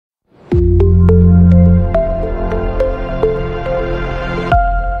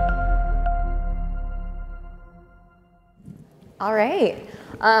right.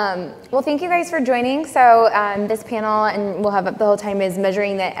 Well, thank you guys for joining. So this panel, and we'll have up the whole time, is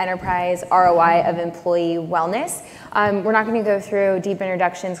measuring the enterprise ROI of employee wellness. We're not going to go through deep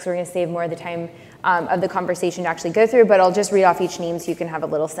introductions because we're going to save more of the time of the conversation to actually go through, but I'll just read off each name so you can have a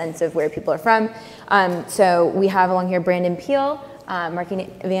little sense of where people are from. So we have along here Brandon Peel,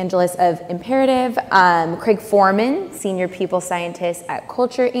 Marketing Evangelist of Imperative, Craig Foreman, Senior People Scientist at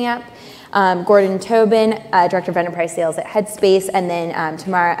Culture Amp, Gordon Tobin, Director of Enterprise Sales at Headspace, and then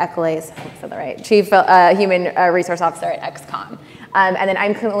Tamara Eccles, I said that right, Chief Human Resource Officer at XCOM. And then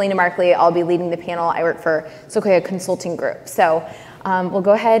I'm Melina Markley. I'll be leading the panel. I work for Sequoia Consulting Group. So we'll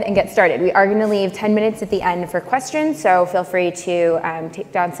go ahead and get started. We are going to leave 10 minutes at the end for questions, so feel free to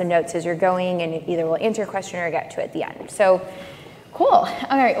take down some notes as you're going, and either we'll answer a question or get to it at the end. So cool. All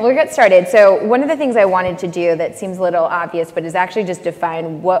right, we'll get started. So one of the things I wanted to do that seems a little obvious, but is actually just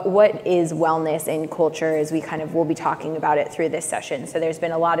define what is wellness in culture, as we kind of will be talking about it through this session. So there's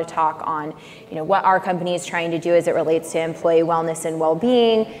been a lot of talk on, what our company is trying to do as it relates to employee wellness and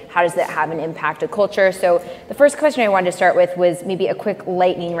well-being. How does that have an impact of culture? So the first question I wanted to start with was maybe a quick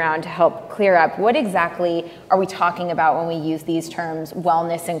lightning round to help clear up what exactly are we talking about when we use these terms,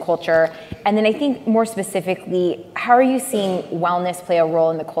 wellness and culture? And then I think more specifically, how are you seeing wellness play a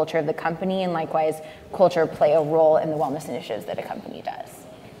role in the culture of the company, and likewise culture play a role in the wellness initiatives that a company does?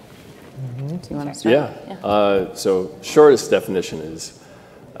 Mm-hmm. Do you want to start? Yeah. So shortest definition is,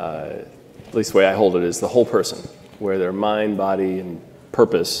 at least the way I hold it, is the whole person, where their mind, body, and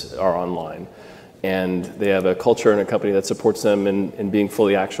purpose are online. And they have a culture and a company that supports them in being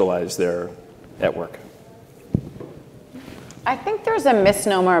fully actualized there at work. I think there's a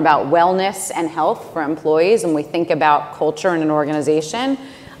misnomer about wellness and health for employees when we think about culture in an organization.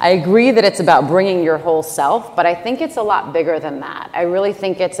 I agree that it's about bringing your whole self, but I think it's a lot bigger than that. I really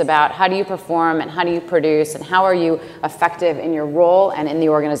think it's about how do you perform and how do you produce and how are you effective in your role and in the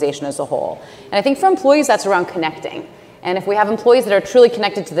organization as a whole. And I think for employees, that's around connecting. And if we have employees that are truly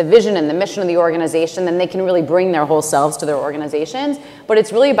connected to the vision and the mission of the organization, then they can really bring their whole selves to their organizations. But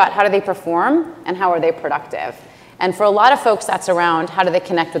it's really about how do they perform and how are they productive. And for a lot of folks, that's around how do they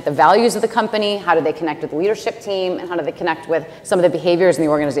connect with the values of the company, how do they connect with the leadership team, and how do they connect with some of the behaviors in the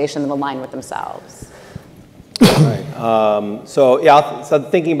organization that align with themselves. Right. So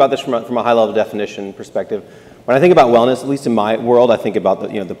thinking about this from a high-level definition perspective, when I think about wellness, at least in my world, I think about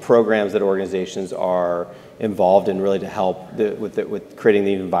the programs that organizations are involved in really to help with creating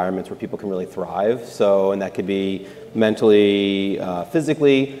the environments where people can really thrive. So, and that could be mentally,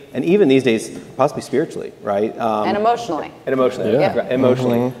 physically, and even these days, possibly spiritually, right? And emotionally. And emotionally, yeah. Right,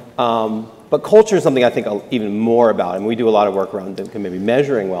 emotionally. Mm-hmm. But culture is something I think even more about, and we do a lot of work around maybe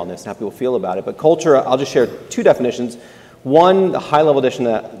measuring wellness and how people feel about it. But culture, I'll just share two definitions. One, the high-level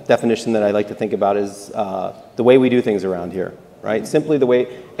definition that I like to think about is the way we do things around here, right? Simply the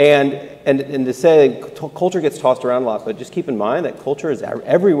way, and to say culture gets tossed around a lot, but just keep in mind that culture is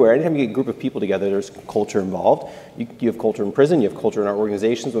everywhere. Anytime you get a group of people together, there's culture involved. You have culture in prison, you have culture in our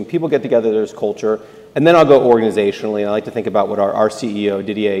organizations. When people get together, there's culture. And then I'll go organizationally, and I like to think about what our CEO,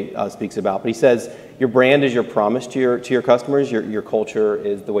 Didier, speaks about. But he says, your brand is your promise to your customers, your culture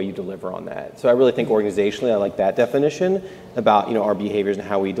is the way you deliver on that. So I really think organizationally, I like that definition about our behaviors and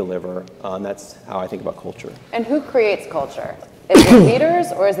how we deliver. And that's how I think about culture. And who creates culture? Is it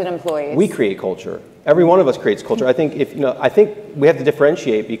leaders or is it employees? We create culture. Every one of us creates culture. I think I think we have to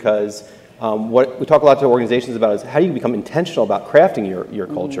differentiate because what we talk a lot to organizations about is how do you become intentional about crafting your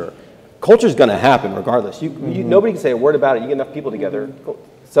culture. Culture is going to happen regardless. Nobody can say a word about it. You get enough people together.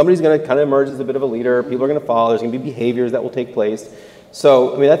 Somebody's going to kind of emerge as a bit of a leader. People are going to follow. There's going to be behaviors that will take place.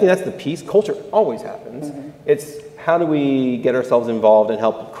 So, I think that's the piece. Culture always happens. Mm-hmm. It's how do we get ourselves involved and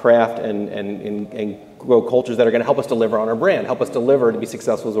help craft and grow cultures that are going to help us deliver on our brand, help us deliver to be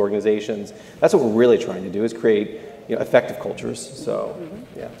successful as organizations. That's what we're really trying to do, is create effective cultures. So,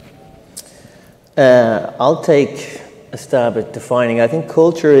 yeah. I'll take a stab at defining. I think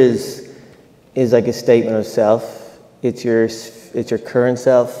culture is like a statement of self. It's your current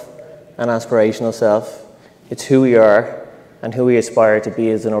self and aspirational self. It's who we are and who we aspire to be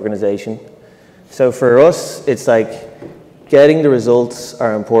as an organization. So for us, it's like getting the results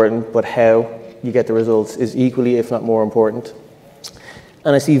are important, but how you get the results is equally, if not more important.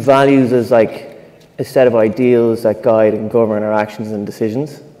 And I see values as like a set of ideals that guide and govern our actions and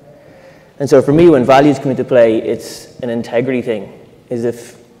decisions. And so for me, when values come into play, it's an integrity thing.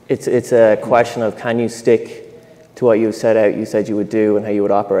 It's a question of, can you stick to what you said you would do and how you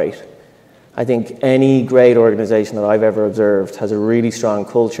would operate. I think any great organization that I've ever observed has a really strong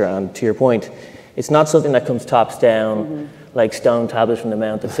culture, and to your point, it's not something that comes tops down, like stone tablets from the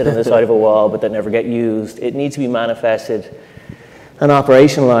mount that sit on the side of a wall but that never get used. It needs to be manifested and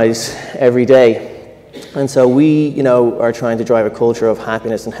operationalize every day. And so we, you know, are trying to drive a culture of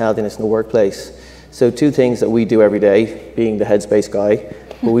happiness and healthiness in the workplace. So 2 things that we do every day, being the headspace guy,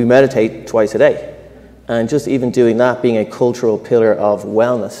 but we meditate twice a day. And just even doing that, being a cultural pillar of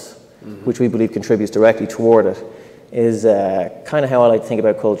wellness, which we believe contributes directly toward it, is kind of how I like to think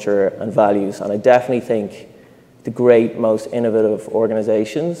about culture and values. And I definitely think the great, most innovative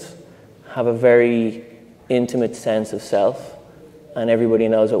organizations have a very intimate sense of self, and everybody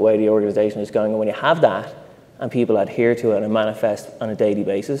knows what way the organization is going. And when you have that, and people adhere to it and manifest on a daily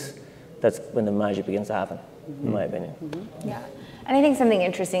basis, that's when the magic begins to happen, in my opinion. Yeah. And I think something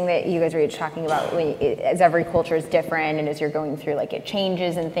interesting that you guys were talking about, as every culture is different and as you're going through, like, it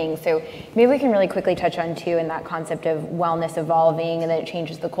changes and things. So maybe we can really quickly touch on, too, in that concept of wellness evolving, and then it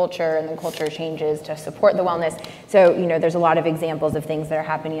changes the culture, and then culture changes to support the wellness. So, you know, there's a lot of examples of things that are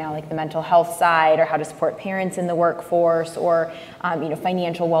happening now, like the mental health side, or how to support parents in the workforce, or, you know,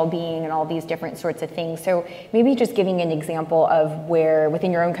 financial well-being, and all these different sorts of things. So maybe just giving an example of where,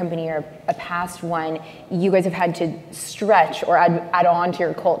 within your own company or a past one, you guys have had to stretch or add on to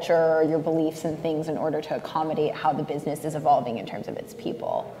your culture or your beliefs and things in order to accommodate how the business is evolving in terms of its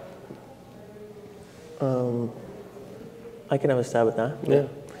people. I can have a stab at that. Yeah.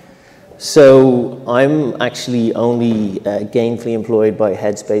 So I'm actually only gainfully employed by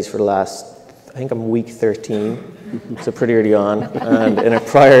Headspace for the last, I think I'm week 13. So pretty early on, and in a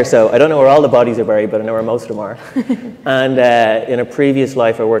prior, so I don't know where all the bodies are buried, but I know where most of them are. And in a previous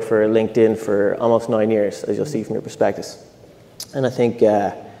life, I worked for LinkedIn for almost 9 years, as you'll see from your prospectus. And I think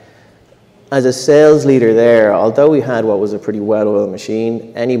as a sales leader there, although we had what was a pretty well-oiled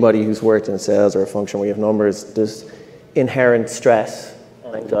machine, anybody who's worked in sales or a function where you have numbers, there's inherent stress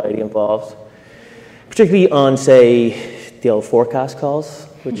and anxiety involved, particularly on, say, the old forecast calls,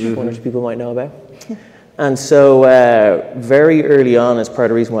 which one or two people might know about. And so very early on, as part of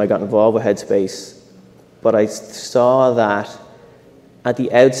the reason why I got involved with Headspace, but I saw that at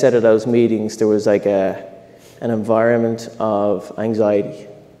the outset of those meetings, there was like an environment of anxiety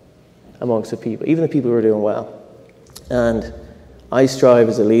amongst the people, even the people who were doing well. And I strive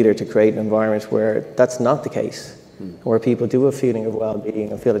as a leader to create an environment where that's not the case, where people do have a feeling of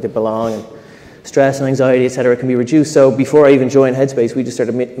well-being and feel that they belong, and stress and anxiety, etc., can be reduced. So before I even joined Headspace, we just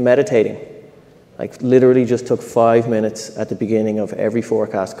started meditating. Like, literally just took 5 minutes at the beginning of every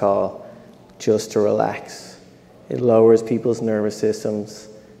forecast call just to relax. It lowers people's nervous systems,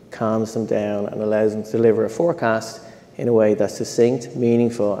 calms them down, and allows them to deliver a forecast in a way that's succinct,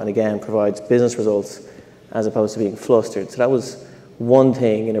 meaningful, and again, provides business results as opposed to being flustered. So that was one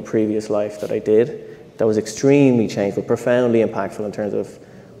thing in a previous life that I did that was extremely changeful, profoundly impactful in terms of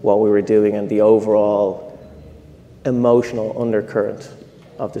what we were doing and the overall emotional undercurrent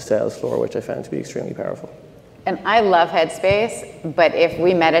of the sales floor, which I found to be extremely powerful. And I love Headspace, but if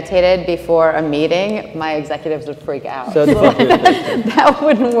we meditated before a meeting, my executives would freak out. So that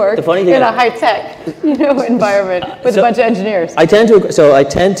wouldn't work in a high-tech, environment with a bunch of engineers. I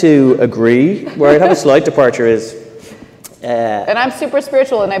tend to agree. Where I'd have a slight departure is. And I'm super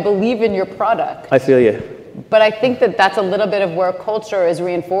spiritual, and I believe in your product. I feel you. But I think that that's a little bit of where culture is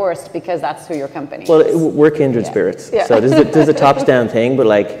reinforced because that's who your company is. Well, we're kindred spirits. Yeah. So this is a tops-down thing,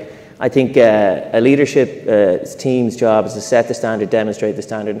 but I think a leadership team's job is to set the standard, demonstrate the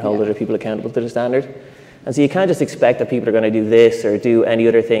standard, and hold other people accountable to the standard. And so you can't just expect that people are going to do this or do any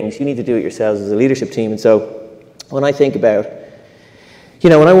other things. You need to do it yourselves as a leadership team. And so when I think about,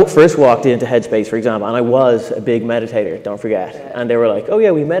 when I first walked into Headspace, for example, and I was a big meditator, don't forget, and they were like, oh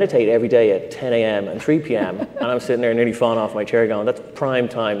yeah, we meditate every day at 10 a.m. and 3 p.m. And I'm sitting there nearly falling off my chair going, that's prime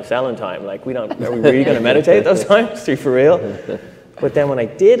time selling time. Are we really going to meditate at those times? Are you for real? But then when I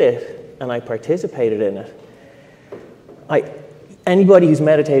did it and I participated in it, anybody who's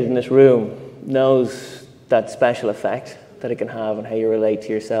meditated in this room knows that special effect that it can have on how you relate to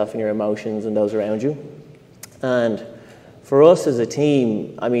yourself and your emotions and those around you. And for us as a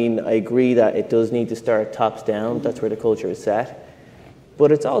team, I agree that it does need to start tops down. That's where the culture is set.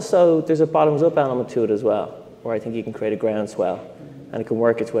 But it's also, there's a bottoms up element to it as well, where I think you can create a groundswell and it can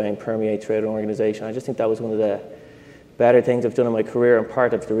work its way and permeate throughout an organization. I just think that was one of the better things I've done in my career, and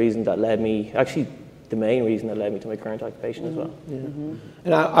part of the reason that led me, actually the main reason that led me to my current occupation as well. Yeah.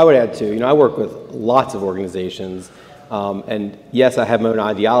 And I would add too, I work with lots of organizations, and yes, I have my own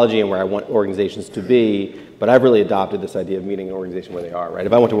ideology and where I want organizations to be, but I've really adopted this idea of meeting an organization where they are, right?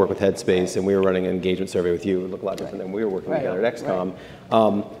 If I went to work with Headspace and we were running an engagement survey with you, it would look a lot different than we were working together at XCOM.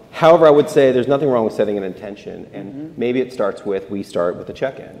 However, I would say there's nothing wrong with setting an intention, and maybe it starts with, we start with a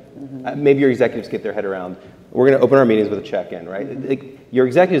check-in. Maybe your executives get their head around, we're going to open our meetings with a check-in, right? Your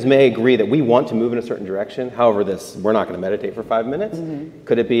executives may agree that we want to move in a certain direction. However, we're not going to meditate for 5 minutes.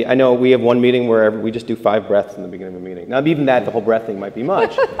 Could it be, I know we have one meeting where we just do 5 breaths in the beginning of a meeting. Now, even that, the whole breath thing might be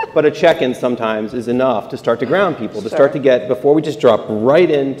much, but a check-in sometimes is enough to start to ground people, to start to get, before we just drop right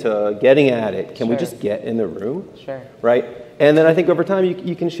into getting at it, can we just get in the room? Right? And then I think over time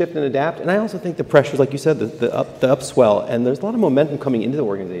you can shift and adapt. And I also think the pressures, like you said, the upswell, and there's a lot of momentum coming into the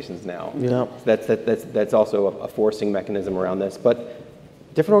organizations now. Yeah. That's also a forcing mechanism around this. But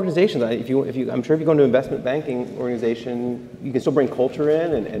different organizations, I'm sure if you go into an investment banking organization, you can still bring culture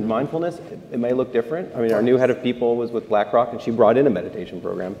in and mindfulness. It may look different. I mean, our new head of people was with BlackRock, and she brought in a meditation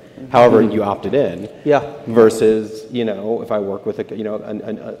program. However, you opted in. Yeah. Versus, if I work with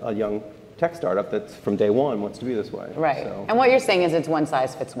a young tech startup that's from day one wants to be this way. Right. So, and what you're saying is it's one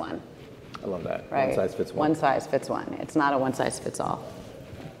size fits one. I love that. Right. One size fits one. One size fits one. It's not a one size fits all.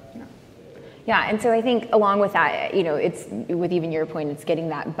 Yeah, and so I think along with that, it's with even your point, it's getting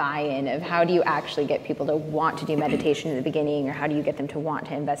that buy-in of how do you actually get people to want to do meditation in the beginning, or how do you get them to want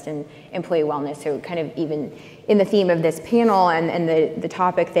to invest in employee wellness? So kind of even in the theme of this panel and the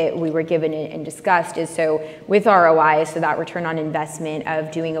topic that we were given and discussed is, so with ROI, so that return on investment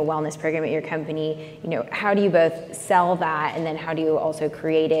of doing a wellness program at your company, how do you both sell that, and then how do you also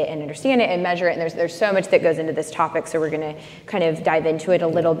create it and understand it and measure it? And there's so much that goes into this topic, so we're going to kind of dive into it a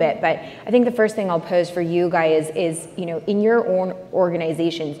little bit. But I think the first thing I'll pose for you guys is in your own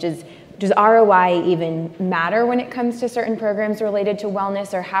organizations, does ROI even matter when it comes to certain programs related to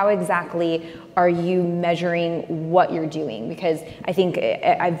wellness, or how exactly are you measuring what you're doing? Because I think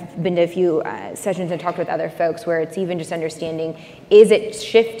I've been to a few sessions and talked with other folks where it's even just understanding, is it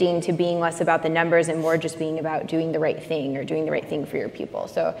shifting to being less about the numbers and more just being about doing the right thing or doing the right thing for your people?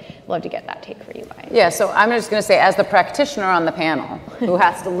 So I'd love to get that take for you guys. Yeah, so I'm just going to say, as the practitioner on the panel who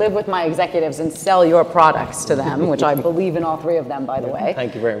has to live with my executives and sell your products to them, which I believe in all 3 of them, by the way.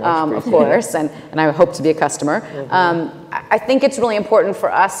 Thank you very much. Of course, and I hope to be a customer. I think it's really important for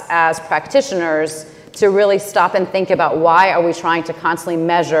us as practitioners to really stop and think about, why are we trying to constantly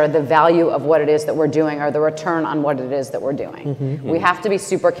measure the value of what it is that we're doing, or the return on what it is that we're doing. We have to be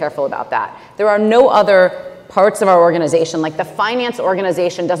super careful about that. There are no other parts of our organization, like the finance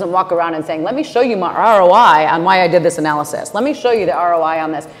organization doesn't walk around and saying, let me show you my ROI on why I did this analysis. Let me show you the ROI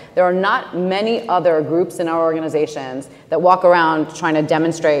on this. There are not many other groups in our organizations that walk around trying to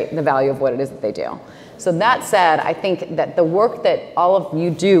demonstrate the value of what it is that they do. So that said, I think that the work that all of you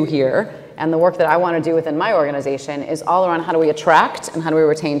do here, and the work that I want to do within my organization, is all around how do we attract and how do we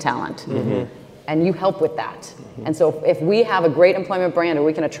retain talent. And you help with that. And so if we have a great employment brand, or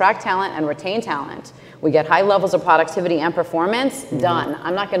we can attract talent and retain talent, we get high levels of productivity and performance, done.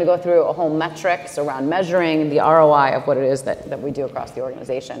 I'm not going to go through a whole metrics around measuring the ROI of what it is that we do across the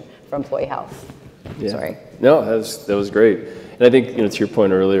organization for employee health. Yeah. Sorry. No, that was great. And I think, to your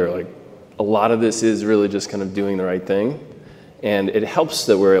point earlier, like, a lot of this is really just kind of doing the right thing. And it helps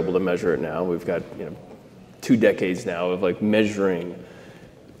that we're able to measure it now. We've got 2 decades now of like measuring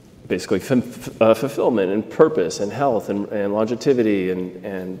basically fulfillment and purpose and health and longevity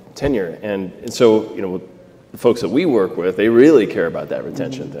and tenure. And so, the folks that we work with, they really care about that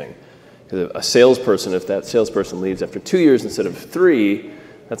retention thing. Because a salesperson, if that salesperson leaves after 2 years instead of 3,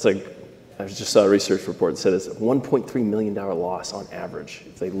 that's like, I just saw a research report that said it's a $1.3 million loss on average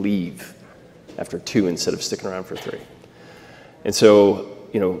if they leave after 2 instead of sticking around for 3. And so,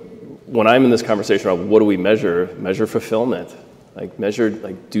 when I'm in this conversation about what do we measure fulfillment.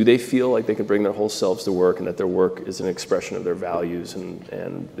 Do they feel like they can bring their whole selves to work, and that their work is an expression of their values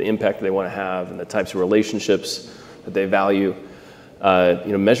and the impact that they want to have and the types of relationships that they value.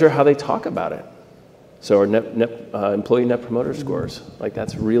 Measure how they talk about it. So our employee net promoter scores,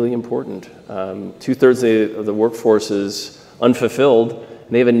 that's really important. 2/3 of the workforce is unfulfilled, and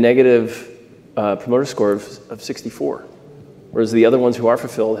they have a negative promoter score of 64. Whereas the other ones who are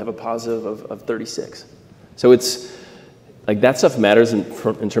fulfilled have a positive of 36. So it's like that stuff matters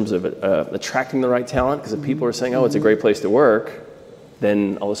in terms of attracting the right talent, because if people are saying, oh, it's a great place to work,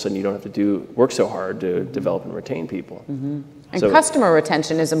 then all of a sudden you don't have to work so hard to develop and retain people. And customer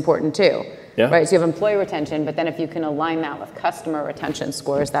retention is important too, yeah. Right? So you have employee retention, but then if you can align that with customer retention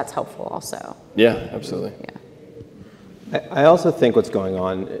scores, that's helpful also. Yeah, absolutely. Yeah. I also think what's going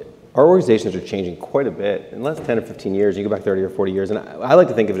on, our organizations are changing quite a bit. In the last 10 or 15 years, you go back 30 or 40 years, and I like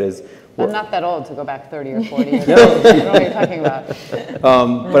to think of it as I'm not that old to go back 30 or 40 years. I don't know what you're talking about.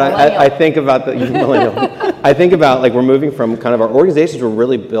 But I think about the millennial. I think about like we're moving from kind of our organizations were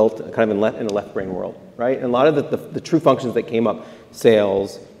really built kind of in a left brain world, right? And a lot of the true functions that came up,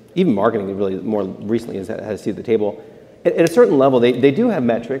 sales, even marketing really more recently has a seat at the table. At a certain level, they do have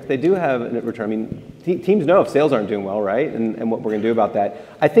metrics, they do have a return. I mean, teams know if sales aren't doing well, right? And what we're going to do about that.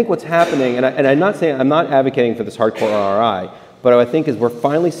 I think what's happening, and I'm not advocating for this hardcore RRI, but what I think is we're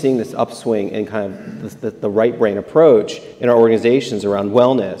finally seeing this upswing in kind of the right brain approach in our organizations around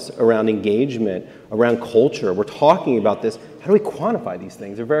wellness, around engagement, around culture. We're talking about this. How do we quantify these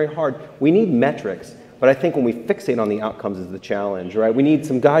things? They're very hard. We need metrics. But I think when we fixate on the outcomes is the challenge, right? We need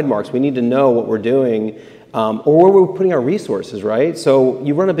some guide marks. We need to know what we're doing or where we're putting our resources, right? So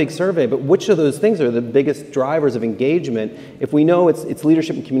you run a big survey, but which of those things are the biggest drivers of engagement? If we know it's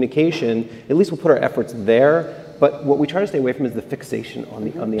leadership and communication, at least we'll put our efforts there. But what we try to stay away from is the fixation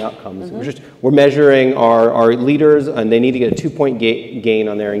on the outcomes. We're measuring our leaders, and they need to get a 2-point gain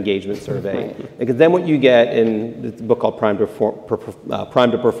on their engagement survey. Because then what you get in the book called Prime to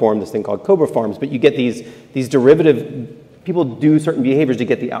Perform, this thing called Cobra Farms, but you get these derivative. People do certain behaviors to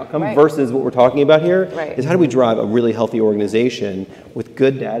get the outcome versus what we're talking about here is how do we drive a really healthy organization with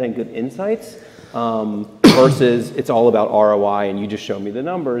good data and good insights versus it's all about ROI and you just show me the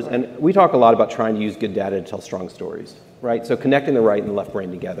numbers. And we talk a lot about trying to use good data to tell strong stories, right? So connecting the right and the left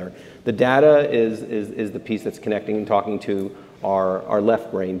brain together. The data is the piece that's connecting and talking to our left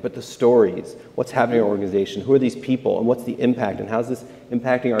brain, but the stories, what's happening in our organization, who are these people and what's the impact and how's this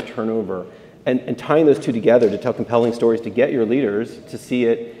impacting our turnover? And tying those two together to tell compelling stories to get your leaders to see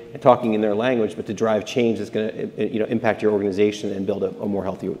it and talking in their language, but to drive change that's going to impact your organization and build a more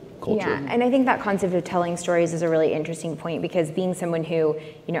healthy culture. Yeah, and I think that concept of telling stories is a really interesting point because being someone who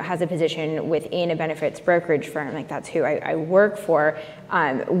has a position within a benefits brokerage firm, like that's who I work for,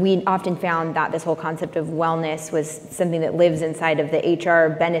 we often found that this whole concept of wellness was something that lives inside of the HR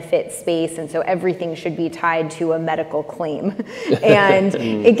benefit space, and so everything should be tied to a medical claim. And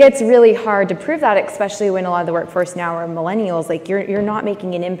it gets really hard to prove that, especially when a lot of the workforce now are millennials. Like you're not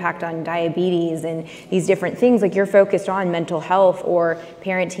making an impact on diabetes and these different things. Like you're focused on mental health or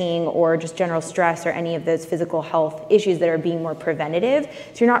parenting or just general stress or any of those physical health issues that are being more preventative.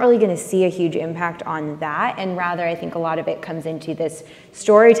 So you're not really going to see a huge impact on that. And rather, I think a lot of it comes into this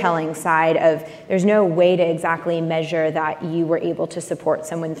storytelling side of there's no way to exactly measure that you were able to support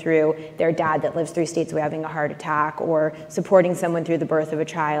someone through their dad that lives 3 states away having a heart attack, or supporting someone through the birth of a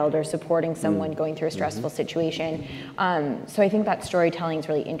child, or supporting someone going through a stressful situation. So I think that storytelling is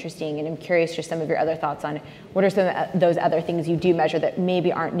really interesting, and I'm curious just some of your other thoughts on what are some of those other things you do measure that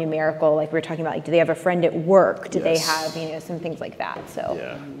maybe aren't numerical, like we were talking about, like do they have a friend at work? Do they have some things like that? So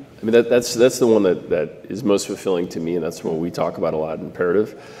yeah, I mean that's the one that is most fulfilling to me, and that's what we talk about a lot in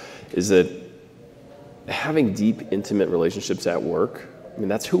Imperative, is that having deep, intimate relationships at work. I mean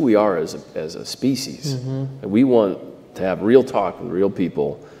that's who we are as a species. And we want to have real talk with real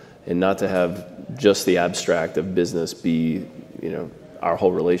people, and not to have just the abstract of business be our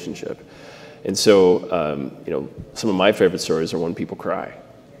whole relationship. And so, some of my favorite stories are when people cry.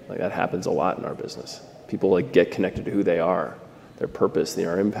 Like that happens a lot in our business. People like get connected to who they are, their purpose,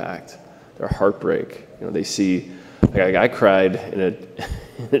 their impact, their heartbreak. They see. Like I cried in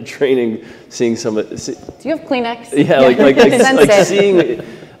a training, seeing some. Do you have Kleenex? Yeah, like seeing,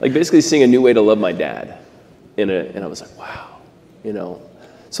 like basically seeing a new way to love my dad, and I was like, wow,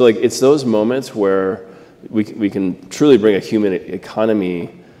 So like it's those moments where we can truly bring a human economy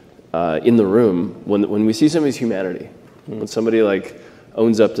in the room when we see somebody's humanity, when somebody like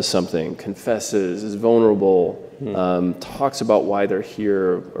owns up to something, confesses, is vulnerable, talks about why they're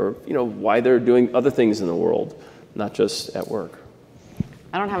here, or why they're doing other things in the world, not just at work.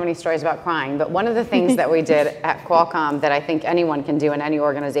 I don't have any stories about crying, but one of the things that we did at Qualcomm that I think anyone can do in any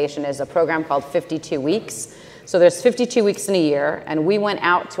organization is a program called 52 Weeks. So there's 52 weeks in a year, and we went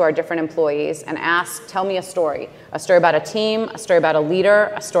out to our different employees and asked, tell me a story about a team, a story about a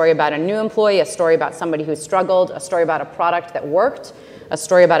leader, a story about a new employee, a story about somebody who struggled, a story about a product that worked, a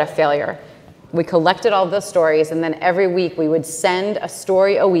story about a failure. We collected all of those stories, and then every week we would send a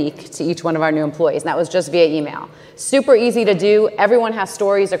story a week to each one of our new employees, and that was just via email. Super easy to do. Everyone has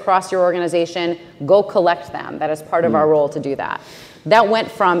stories across your organization. Go collect them. That is part of our role to do that. That went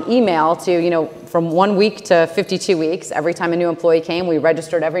from email to, from 1 week to 52 weeks. Every time a new employee came, we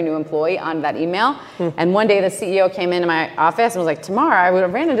registered every new employee on that email. And one day the CEO came into my office and was like, Tamara, I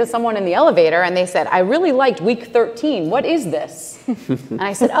ran into someone in the elevator and they said, I really liked week 13. What is this? And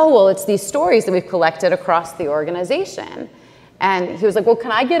I said, oh, well, it's these stories that we've collected across the organization. And he was like, well,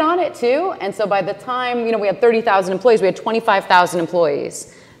 can I get on it too? And so by the time, we had 30,000 employees, we had 25,000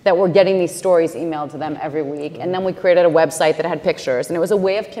 employees that were getting these stories emailed to them every week. And then we created a website that had pictures. And it was a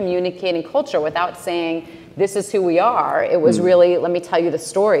way of communicating culture without saying, this is who we are. It was really, let me tell you the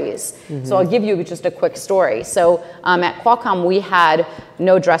stories. So I'll give you just a quick story. So at Qualcomm, we had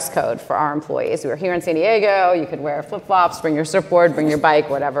no dress code for our employees. We were here in San Diego. You could wear flip-flops, bring your surfboard, bring your bike,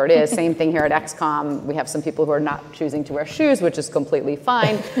 whatever it is. Same thing here at XCOM. We have some people who are not choosing to wear shoes, which is completely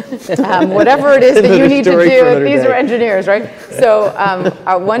fine. Whatever it is that you need to do, these are engineers, right? So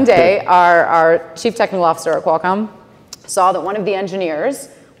one day, our chief technical officer at Qualcomm saw that one of the engineers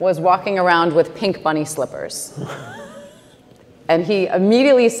was walking around with pink bunny slippers. And he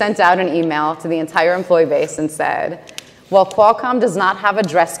immediately sent out an email to the entire employee base and said, while Qualcomm does not have a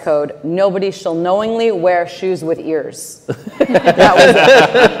dress code, nobody shall knowingly wear shoes with ears. That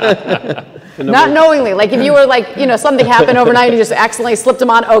was not knowingly. Like if you were like, something happened overnight and you just accidentally slipped them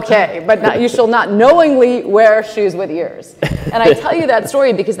on, okay. But not, you shall not knowingly wear shoes with ears. And I tell you that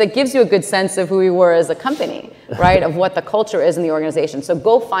story because that gives you a good sense of who we were as a company, right? Of what the culture is in the organization. So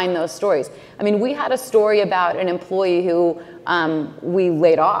go find those stories. I mean, we had a story about an employee who we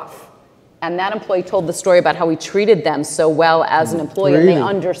laid off. And that employee told the story about how we treated them so well as an employee. Really? And they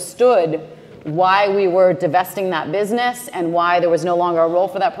understood why we were divesting that business and why there was no longer a role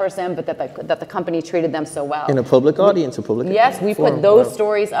for that person, but that the company treated them so well. In a public audience, a public Yes, we put those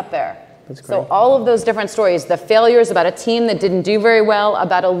stories up there. That's great. So all of those different stories, the failures about a team that didn't do very well,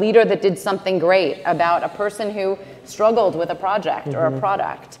 about a leader that did something great, about a person who struggled with a project or a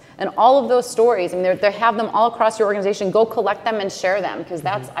product. And all of those stories, I mean, they have them all across your organization. Go collect them and share them, because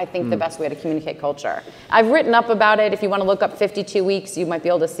that's, I think, the best way to communicate culture. I've written up about it. If you want to look up 52 weeks, you might be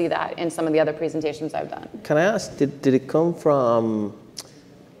able to see that in some of the other presentations I've done. Can I ask, did it come from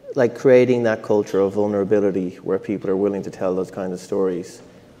like creating that culture of vulnerability where people are willing to tell those kind of stories?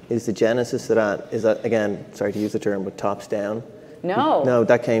 Is the genesis of that, is that, again, sorry to use the term, but tops down? No. No,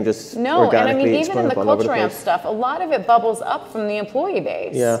 that came just organically. No, and I mean, even in the culture ramp stuff, a lot of it bubbles up from the employee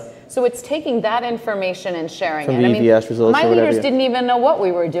base. Yeah. So it's taking that information and sharing from it. I mean, results my leaders didn't even know what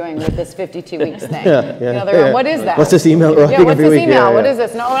we were doing with this 52 weeks thing. What is that? What's this email writing what's every this week? email? What is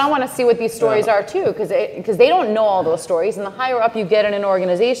this? No, I want to see what these stories are too, because they don't know all those stories. And the higher up you get in an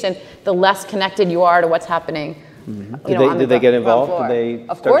organization, the less connected you are to what's happening. Did they get involved?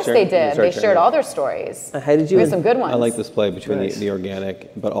 Of course they did. They shared all their stories. How did you? We have some good ones. I like this play between the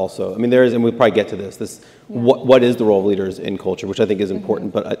organic, but also, I mean, there is, and we'll probably get to this. What is the role of leaders in culture, which I think is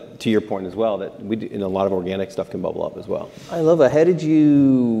important, but to your point as well, that we in a lot of organic stuff can bubble up as well. I love it. How did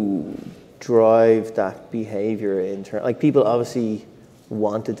you drive that behavior in turn? Like people obviously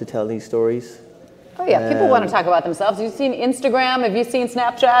wanted to tell these stories. Oh yeah, people want to talk about themselves. Have you seen Instagram? Have you seen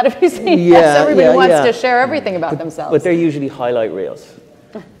Snapchat? Have you seen everybody wants to share everything about themselves. But they're usually highlight reels.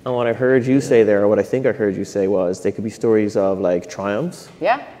 And what I heard you say there, or what I think I heard you say was, they could be stories of like triumphs.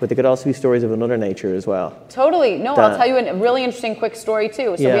 Yeah. But they could also be stories of another nature as well. Totally. No, I'll tell you a really interesting quick story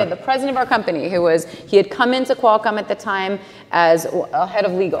too. So we had the president of our company he had come into Qualcomm at the time as a head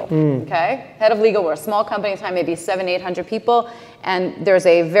of legal. Okay? Head of legal. We're a small company at the time, maybe 700-800 people. And there's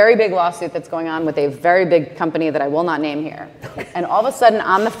a very big lawsuit that's going on with a very big company that I will not name here. And all of a sudden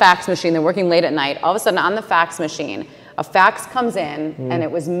on the fax machine, they're working late at night, all of a sudden on the fax machine, a fax comes in, and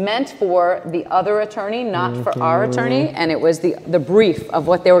it was meant for the other attorney, not for our attorney, and it was the brief of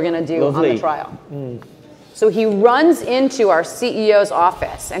what they were going to do on the trial. So he runs into our CEO's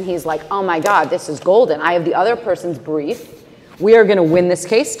office, and he's like, oh my God, this is golden. I have the other person's brief. We are going to win this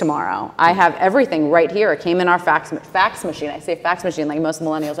case tomorrow. I have everything right here. It came in our fax machine. I say fax machine like most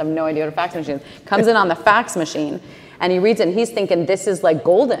millennials have no idea what a fax machine is. Comes in on the fax machine, and he reads it, and he's thinking, this is like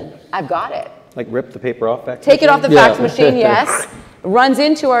golden. I've got it. Like rip the paper off fax Take it off the fax machine, yes. Runs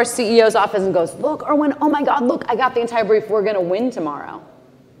into our CEO's office and goes, look, Erwin, oh my God, look, I got the entire brief. We're going to win tomorrow.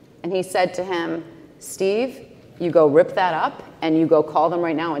 And he said to him, Steve, you go rip that up, and you go call them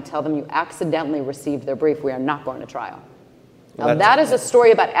right now and tell them you accidentally received their brief. We are not going to trial. Now that is a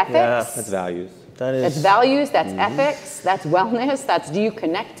story about ethics. Yeah, that's values. That's values, that's ethics, that's wellness, that's do you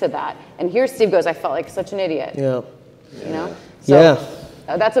connect to that? And here Steve goes, I felt like such an idiot. Yeah. You know? So,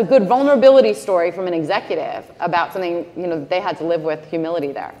 that's a good vulnerability story from an executive about something, that they had to live with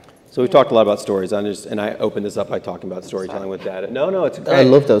humility there. So we've talked a lot about stories, and I opened this up by talking about storytelling with data. No, it's great. I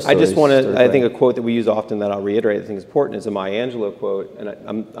love those stories. I just want to, I think a quote that we use often that I'll reiterate I think is important is a Maya Angelou quote, and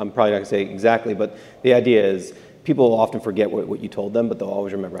I'm probably not going to say exactly, but the idea is people often forget what you told them, but they'll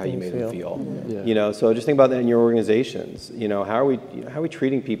always remember how you made them feel. Yeah. So just think about that in your organizations. How are we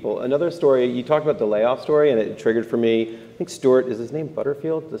treating people? Another story, you talked about the layoff story, and it triggered for me, I think Stuart, is his name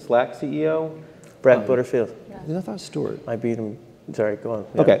Butterfield, the Slack CEO? Brett Butterfield. I thought Stuart. I beat him. Sorry, go on.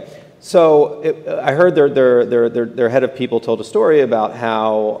 Yeah. Okay. So I heard their head of people told a story about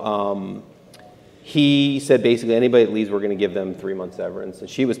how he said basically anybody that leaves, we're going to give them 3 months severance. And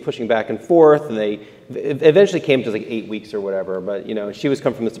she was pushing back and forth, and they eventually came to like 8 weeks or whatever. But she was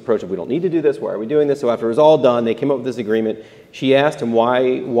coming from this approach of we don't need to do this. Why are we doing this? So after it was all done, they came up with this agreement. She asked him,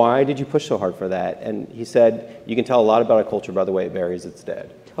 why did you push so hard for that? And he said, you can tell a lot about a culture by the way it buries its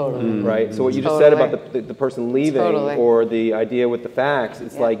dead. Totally. Right? So what you just said about the person leaving or the idea with the facts,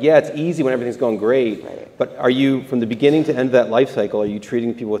 it's like, yeah, it's easy when everything's going great, but are you, from the beginning to end of that life cycle, are you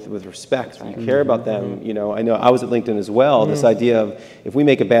treating people with respect? Do you care about them? I know I was at LinkedIn as well, this idea of if we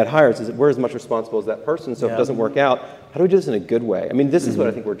make a bad hire, we're as much responsible as that person, so if it doesn't work out, how do we do this in a good way? I mean, this is what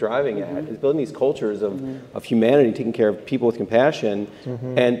I think we're driving at, is building these cultures of humanity, taking care of people with compassion,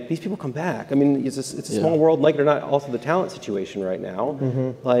 and these people come back. I mean, it's a small world, like it or not, also the talent situation right now.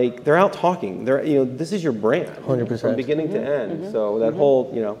 Like, they're out talking. This is your brand 100%. from beginning to end. So that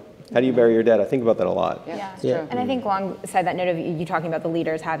whole, how do you bury your dead? I think about that a lot. Yeah, it's true. And I think alongside that note of you talking about the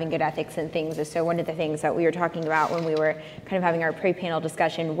leaders having good ethics and things is so one of the things that we were talking about when we were kind of having our pre-panel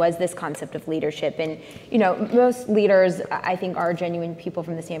discussion was this concept of leadership. And, most leaders, I think, are genuine people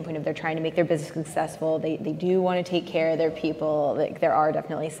from the standpoint of they're trying to make their business successful. They do want to take care of their people. Like, there are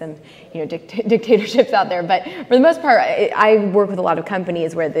definitely some, dictatorships out there. But for the most part, I work with a lot of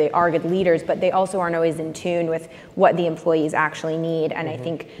companies where they are good leaders, but they also aren't always in tune with what the employees actually need. And I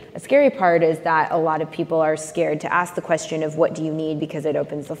think a scary part is that a lot of people are scared to ask the question of what do you need because it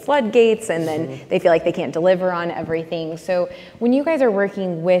opens the floodgates and then they feel like they can't deliver on everything. So when you guys are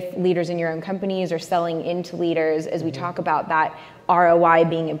working with leaders in your own companies or selling into leaders, as we talk about that ROI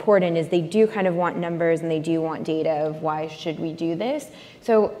being important, is they do kind of want numbers and they do want data of why should we do this.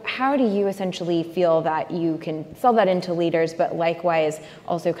 So how do you essentially feel that you can sell that into leaders, but likewise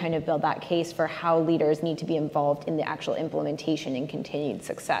also kind of build that case for how leaders need to be involved in the actual implementation and continued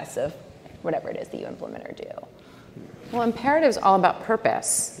success of whatever it is that you implement or do? Well, imperative is all about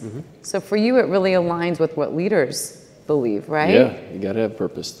purpose. So for you, it really aligns with what leaders believe, right? Yeah, you got to have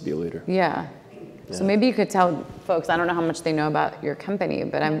purpose to be a leader. Yeah. So maybe you could tell folks, I don't know how much they know about your company,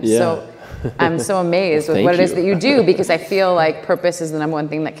 but I'm so amazed with what it is that you do, because I feel like purpose is the number one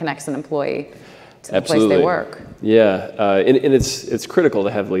thing that connects an employee to the place they work. Yeah, and it's critical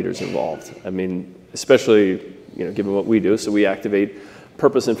to have leaders involved. I mean, especially given what we do. So we activate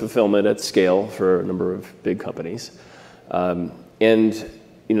purpose and fulfillment at scale for a number of big companies, and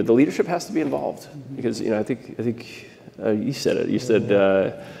the leadership has to be involved because I think you said it. You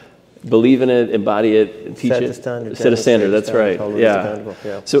said. Believe in it, embody it, teach it. Set a standard. That's right.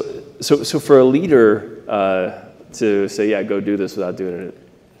 Yeah. So for a leader to say, yeah, go do this without doing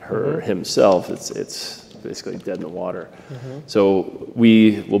it himself, it's basically dead in the water. So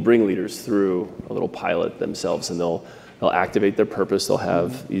we will bring leaders through a little pilot themselves, and they'll activate their purpose. They'll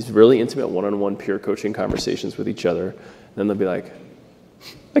have these really intimate one-on-one peer coaching conversations with each other, and then they'll be like,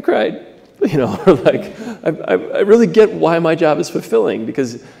 I cried. Or like, I really get why my job is fulfilling,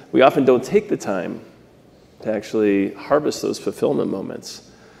 because we often don't take the time to actually harvest those fulfillment moments.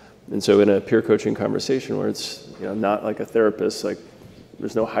 And so in a peer coaching conversation where it's not like a therapist, like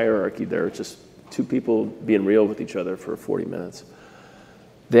there's no hierarchy there, it's just two people being real with each other for 40 minutes.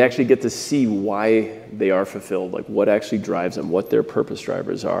 They actually get to see why they are fulfilled, like what actually drives them, what their purpose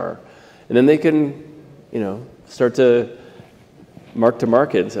drivers are. And then they can, start to mark to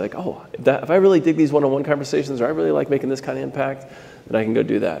market and say like, oh, if I really dig these one-on-one conversations, or I really like making this kind of impact, then I can go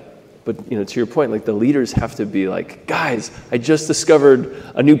do that. But to your point, like the leaders have to be like, guys, I just discovered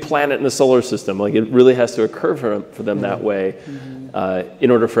a new planet in the solar system. Like it really has to occur for them that way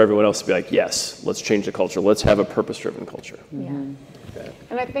in order for everyone else to be like, yes, let's change the culture. Let's have a purpose-driven culture. And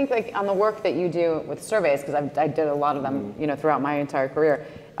I think like on the work that you do with surveys, because I did a lot of them, throughout my entire career,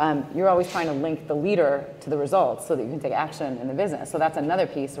 you're always trying to link the leader to the results so that you can take action in the business. So that's another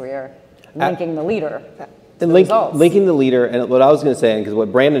piece where you're linking the leader to the results. Linking the leader, and what I was going to say, because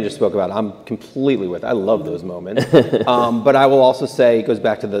what Brandon just spoke about, I'm completely with. I love those moments. But I will also say it goes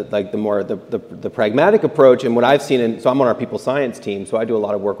back to the pragmatic approach, and what I've seen. So I'm on our people science team, so I do a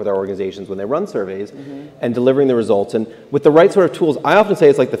lot of work with our organizations when they run surveys and delivering the results. And with the right sort of tools, I often say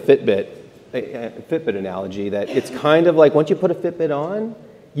it's like the Fitbit analogy, that it's kind of like once you put a Fitbit on,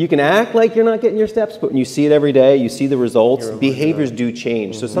 you can act like you're not getting your steps, but when you see it every day, you see the results, behaviors do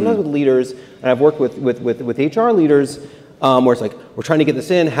change. So sometimes with leaders, and I've worked with HR leaders, where it's like, we're trying to get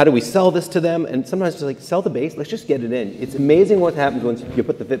this in, how do we sell this to them? And sometimes it's like, sell the base, let's just get it in. It's amazing what happens once you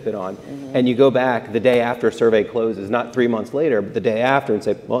put the Fitbit on and you go back the day after a survey closes, not 3 months later, but the day after and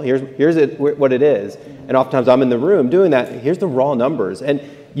say, well, here's it, what it is. And oftentimes I'm in the room doing that, here's the raw numbers. And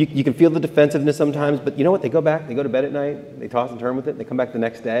you can feel the defensiveness sometimes, but you know what, they go back, they go to bed at night, they toss and turn with it, they come back the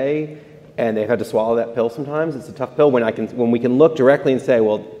next day, and they've had to swallow that pill sometimes. It's a tough pill when we can look directly and say,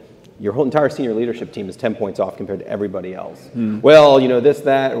 well, your whole entire senior leadership team is 10 points off compared to everybody else. Well, this,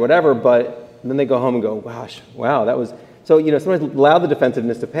 that, or whatever, but then they go home and go, gosh, wow, that was, so, sometimes allow the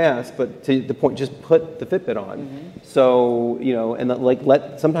defensiveness to pass, but to the point, just put the Fitbit on. So,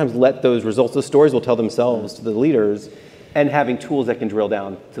 and sometimes let those results, those stories will tell themselves to the leaders, and having tools that can drill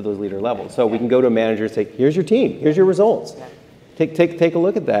down to those leader levels. So we can go to a manager and say, here's your team, here's your results. Take a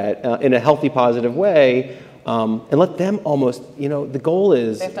look at that in a healthy, positive way. And let them almost, the goal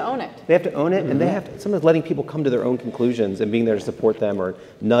is... They have to own it. They have to own it, and they have to, sometimes letting people come to their own conclusions and being there to support them or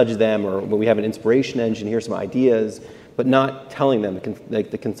nudge them, or when we have an inspiration engine, here's some ideas, but not telling them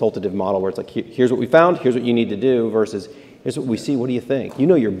the consultative model where it's like, here's what we found, here's what you need to do, versus here's what we see, what do you think? You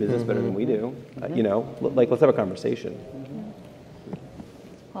know your business better than we do. Let's have a conversation.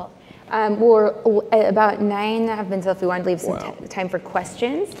 We're about 9 have been, so if we want to leave some time for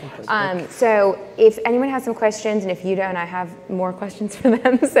questions. So if anyone has some questions, and if you don't, I have more questions for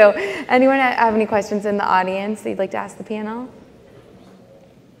them. So anyone have any questions in the audience that you'd like to ask the panel?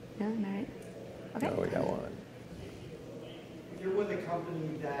 No? All right. Okay. No, we got one. If you're with a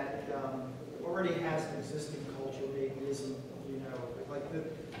company that already has an existing culture, maybe isn't,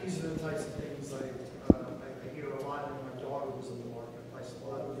 these are the types of things I hear a lot when my daughter was in the marketplace, a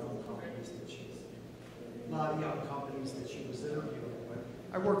lot of young companies that she was interviewing with.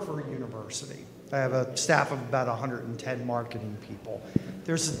 I work for a university. I have a staff of about 110 marketing people.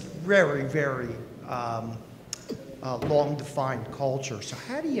 There's a very, very long-defined culture. So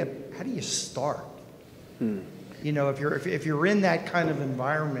how do you start? If you're in that kind of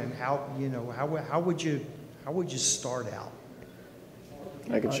environment, how would you start out?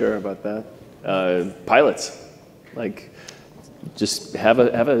 I can share about that. Pilots, just have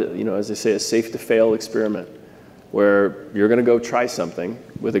a as they say, a safe to fail experiment where you're going to go try something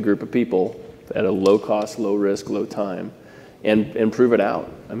with a group of people at a low cost, low risk, low time, and prove it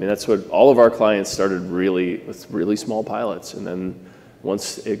out. I mean, that's what all of our clients started with really small pilots, and then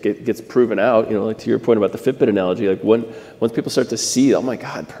once it gets proven out, to your point about the Fitbit analogy, once people start to see, oh my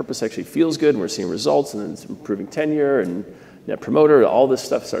God, purpose actually feels good, and we're seeing results, and then it's improving tenure and net promoter, all this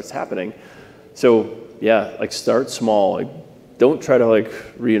stuff starts happening. So yeah, start small. Don't try to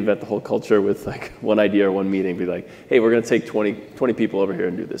reinvent the whole culture with one idea or one meeting. Be like, hey, we're going to take 20 people over here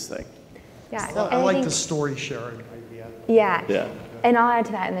and do this thing. Yeah, I like the story sharing idea. Yeah. And I'll add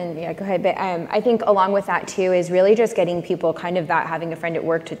to that, and then go ahead. But I think along with that too is really just getting people kind of that having a friend at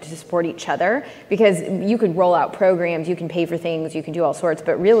work to support each other, because you could roll out programs, you can pay for things, you can do all sorts,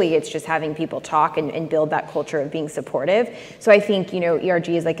 but really it's just having people talk and build that culture of being supportive. So I think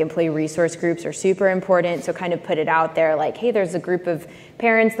ERGs employee resource groups are super important. So kind of put it out there hey, there's a group of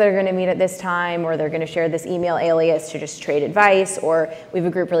parents that are going to meet at this time, or they're going to share this email alias to just trade advice, or we have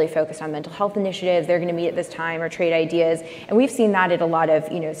a group really focused on mental health initiatives, they're going to meet at this time or trade ideas. And we've seen that at a lot of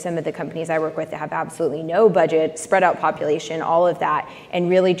some of the companies I work with that have absolutely no budget, spread out population, all of that, and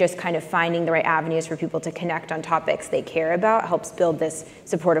really just kind of finding the right avenues for people to connect on topics they care about helps build this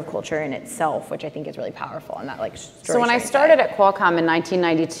supportive culture in itself, which I think is really powerful. And that So when I started at Qualcomm in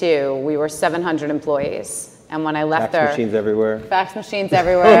 1992, we were 700 employees. And when I left fax machines everywhere. Fax machines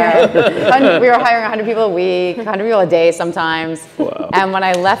everywhere. We were hiring 100 people a week, 100 people a day sometimes. Wow. And when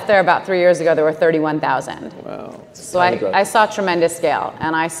I left there about 3 years ago, there were 31,000. Wow. So I saw tremendous scale,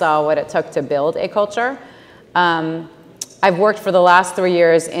 and I saw what it took to build a culture. I've worked for the last 3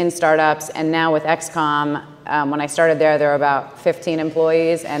 years in startups, and now with XCOM. When I started there were about 15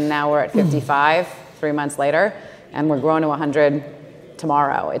 employees, and now we're at 55 3 months later, and we're growing to 100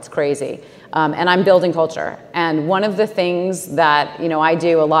 tomorrow. It's crazy. And I'm building culture. And one of the things that I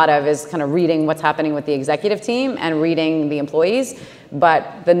do a lot of is kind of reading what's happening with the executive team and reading the employees.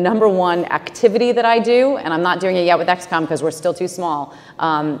 But the number one activity that I do, and I'm not doing it yet with XCOM because we're still too small,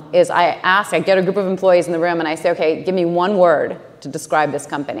 is I get a group of employees in the room and I say, okay, give me one word to describe this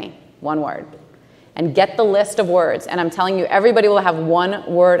company. One word. And get the list of words. And I'm telling you, everybody will have one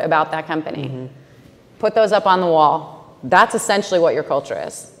word about that company. Mm-hmm. Put those up on the wall. That's essentially what your culture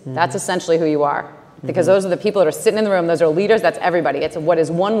is. Mm-hmm. That's essentially who you are. Because those are the people that are sitting in the room. Those are leaders. That's everybody. It's what is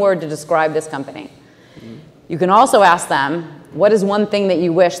one word to describe this company. Mm-hmm. You can also ask them, what is one thing that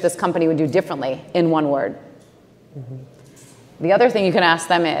you wish this company would do differently in one word? Mm-hmm. The other thing you can ask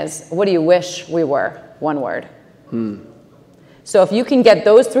them is, what do you wish we were? One word. So if you can get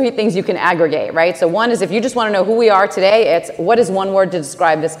those 3 things, you can aggregate, right? So one is if you just want to know who we are today, it's what is one word to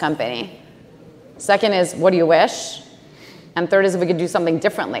describe this company? Second is what do you wish? And third is if we could do something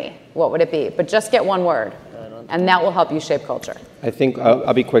differently, what would it be? But just get one word, and that will help you shape culture. I think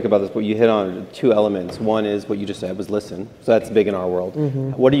I'll be quick about this, but you hit on 2 elements. One is what you just said was listen. So that's big in our world.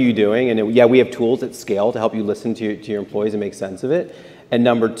 What are you doing? And yeah, we have tools at scale to help you listen to your employees and make sense of it. And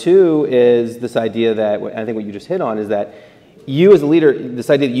number 2 is this idea that, I think what you just hit on is that you as a leader,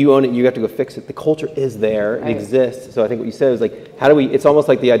 this idea that you own it, you have to go fix it. The culture is there, it exists. So I think what you said is like, how do we? It's almost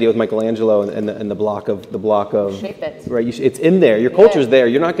like the idea with Michelangelo and the block of shape it. Right, it's in there. Your culture's there.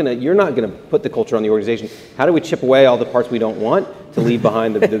 You're not gonna put the culture on the organization. How do we chip away all the parts we don't want to leave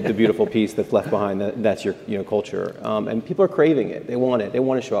behind the beautiful piece that's left behind? That's your culture. And people are craving it. They want it. They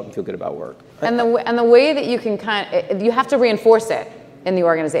want to show up and feel good about work. And the way that you can you have to reinforce it in the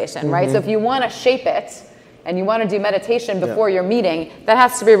organization, right? So if you want to shape it, and you want to do meditation before your meeting, that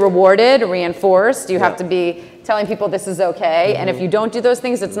has to be rewarded, reinforced. You have to be telling people this is okay. And if you don't do those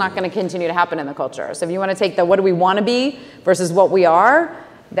things, it's not going to continue to happen in the culture. So if you want to take the what do we want to be versus what we are,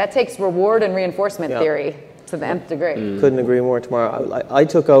 that takes reward and reinforcement theory to the nth degree. Couldn't agree more, Tamara. I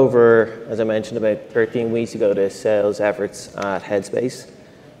took over, as I mentioned, about 13 weeks ago, the sales efforts at Headspace.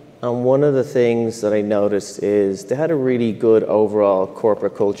 And one of the things that I noticed is they had a really good overall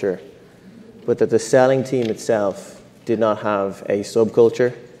corporate culture, but that the selling team itself did not have a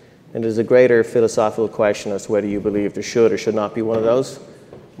subculture. And there's a greater philosophical question as to whether you believe there should or should not be one of those.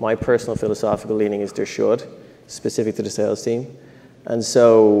 My personal philosophical leaning is there should, specific to the sales team. And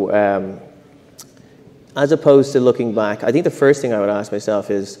so, as opposed to looking back, I think the first thing I would ask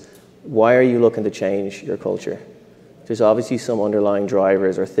myself is, why are you looking to change your culture? There's obviously some underlying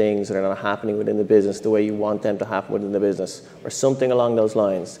drivers or things that are not happening within the business the way you want them to happen within the business, or something along those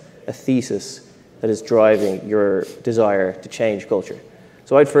lines. A thesis that is driving your desire to change culture.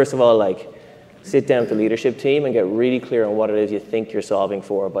 So I'd first of all sit down with the leadership team and get really clear on what it is you think you're solving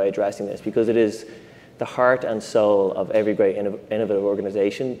for by addressing this, because it is the heart and soul of every great innovative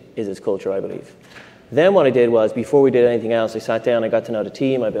organization is its culture, I believe. Then what I did was, before we did anything else, I sat down, I got to know the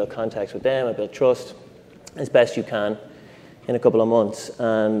team, I built contacts with them, I built trust as best you can in a couple of months.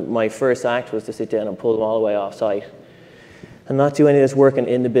 And my first act was to sit down and pull them all the way off site and not do any of this working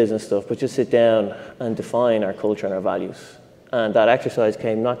in the business stuff, but just sit down and define our culture and our values. And that exercise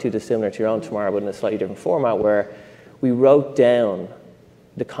came not too dissimilar to your own tomorrow, but in a slightly different format, where we wrote down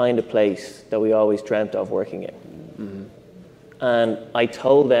the kind of place that we always dreamt of working in. And I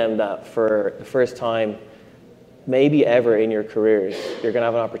told them that for the first time, maybe ever in your careers, you're going to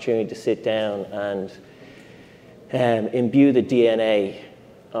have an opportunity to sit down and imbue the DNA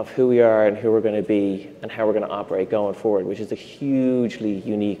of who we are and who we're going to be and how we're going to operate going forward, which is a hugely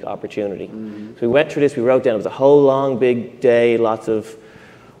unique opportunity. So we went through this, we wrote down, it was a whole long, big day, lots of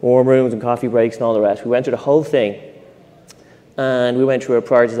warm rooms and coffee breaks and all the rest. We went through the whole thing, and we went through a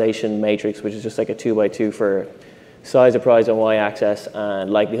prioritization matrix, which is just like a 2x2 for size of prize on y-axis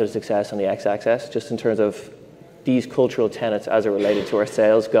and likelihood of success on the x-axis, just in terms of these cultural tenets as it related to our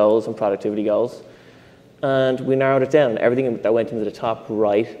sales goals and productivity goals. And we narrowed it down. Everything that went into the top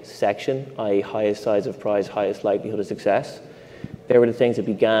right section, i.e. highest size of prize, highest likelihood of success, they were the things that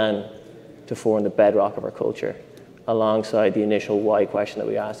began to form the bedrock of our culture, alongside the initial why question that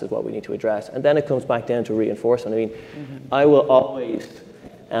we asked is what we need to address. And then it comes back down to reinforcement. I mean, I will always,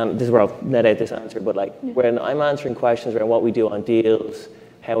 and this is where I'll net out this answer, but when I'm answering questions around what we do on deals,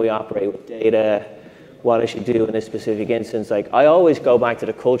 how we operate with data, what I should do in this specific instance, I always go back to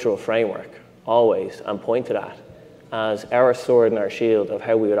the cultural framework, always, and point to that as our sword and our shield of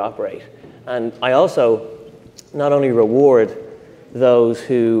how we would operate. And I also not only reward those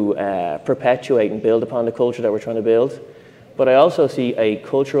who perpetuate and build upon the culture that we're trying to build, but I also see a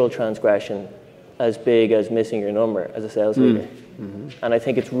cultural transgression as big as missing your number as a sales leader. And I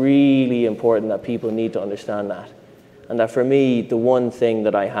think it's really important that people need to understand that. And that for me, the one thing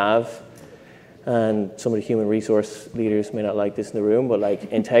that I have, and some of the human resource leaders may not like this in the room, but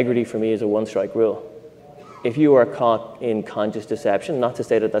integrity for me is a one-strike rule. If you are caught in conscious deception, not to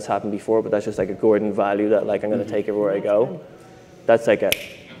say that that's happened before, but that's just a Gordon value that I'm going to take everywhere I go. That's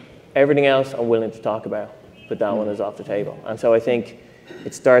everything else I'm willing to talk about, but that one is off the table. And so I think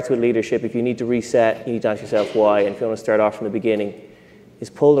it starts with leadership. If you need to reset, you need to ask yourself why. And if you want to start off from the beginning,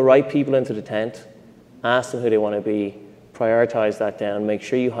 is pull the right people into the tent, ask them who they want to be, prioritize that down, make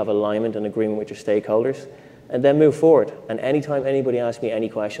sure you have alignment and agreement with your stakeholders, and then move forward. And anytime anybody asks me any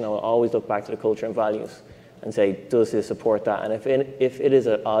question, I will always look back to the culture and values and say, does this support that? And if it is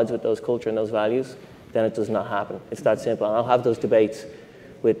at odds with those culture and those values, then it does not happen. It's that simple. And I'll have those debates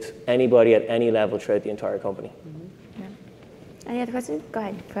with anybody at any level throughout the entire company. Any other questions? Go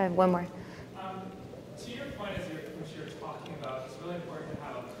ahead. Go ahead. One more. To your point, which you're talking about, it's really important to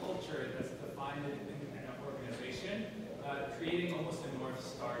have a culture that's defined in an organization, creating almost a North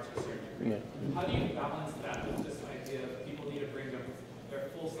Star to a certain degree. Yeah. How do you balance that with this idea of people need to bring their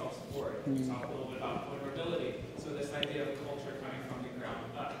full selves forward? You talked a little bit about vulnerability, so this idea of culture coming from the ground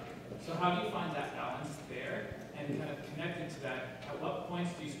up. So how do you find that balance there? And kind of connected to that, at what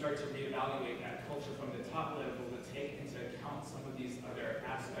points do you start to reevaluate that culture from the top level to take into account some of these other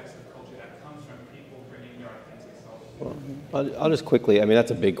aspects of culture that comes from people bringing their authentic selves? I'll just quickly, I mean, that's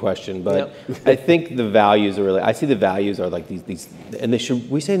a big question, but I think the values are really, I see the values are like these, and they should,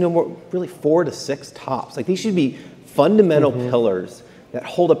 we say no more, really 4 to 6 tops. Like these should be fundamental pillars that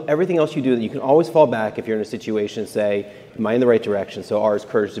hold up everything else you do, that you can always fall back if you're in a situation, say, am I in the right direction? So R is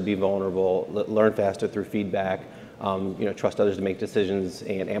courage to be vulnerable, learn faster through feedback, trust others to make decisions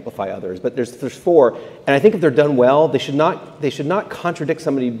and amplify others. But there's 4, and I think if they're done well, they should not contradict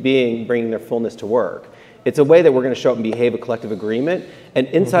somebody bringing their fullness to work. It's a way that we're going to show up and behave a collective agreement, and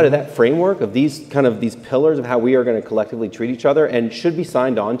inside of that framework of these pillars of how we are going to collectively treat each other, and should be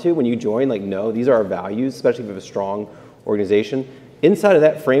signed on to when you join, like, no, these are our values, especially if you have a strong organization. Inside of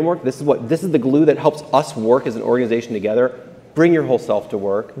that framework, this is the glue that helps us work as an organization together. Bring your whole self to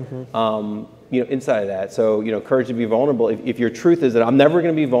work. Inside of that. So, courage to be vulnerable. If your truth is that I'm never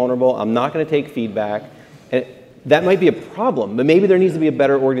going to be vulnerable, I'm not going to take feedback, and that might be a problem, but maybe there needs to be a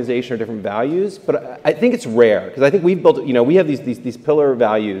better organization or different values. But I think it's rare, because I think we've built, we have these pillar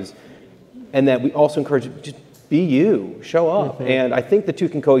values, and that we also encourage, just be you, show up. And I think the two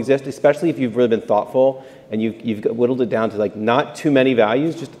can coexist, especially if you've really been thoughtful and you've whittled it down to like not too many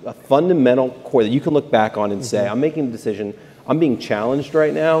values, just a fundamental core that you can look back on and say, I'm making a decision, I'm being challenged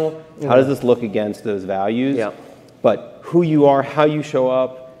right now. How does this look against those values? But who you are, how you show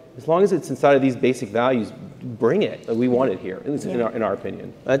up, as long as it's inside of these basic values, bring it. We want it here, at least in our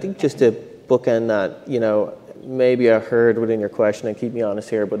opinion. I think just to bookend that, maybe I heard within your question, and keep me honest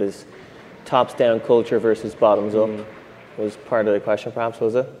here, but is tops down culture versus bottoms up was part of the question, perhaps,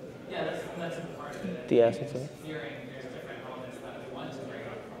 was it? Yeah, that's a part of it. The essence of it. Hearing there's different elements that we want to bring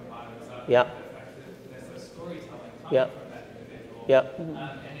up from bottoms up. Yeah. There's a storytelling coming Yeah. from that individual. Yeah. And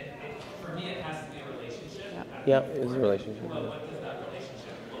for me, it has to be a relationship. Yeah. It is a relationship. Well, what does that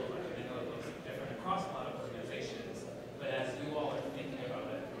relationship look like? I know it looks different across a lot of organizations, but as you all are thinking about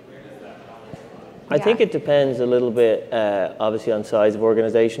it, where does that balance lie? I think it depends a little bit, obviously, on size of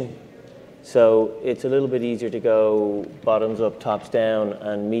organization. So it's a little bit easier to go bottoms up, tops down,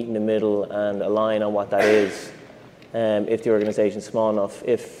 and meet in the middle and align on what that is if the organization is small enough.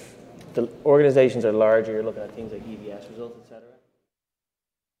 If the organizations are larger, you're looking at things like EVS results, et cetera.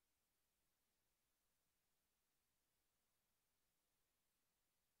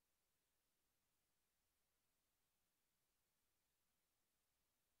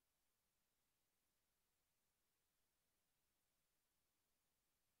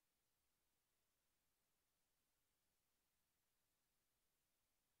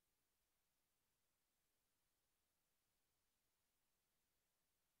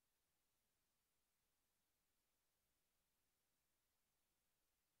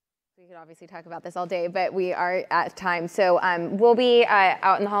 We could obviously talk about this all day, but we are at time. So we'll be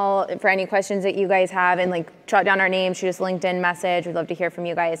out in the hall for any questions that you guys have, and jot down our name, shoot us a LinkedIn message. We'd love to hear from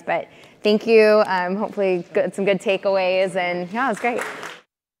you guys. But thank you. Hopefully some good takeaways, and yeah, it was great.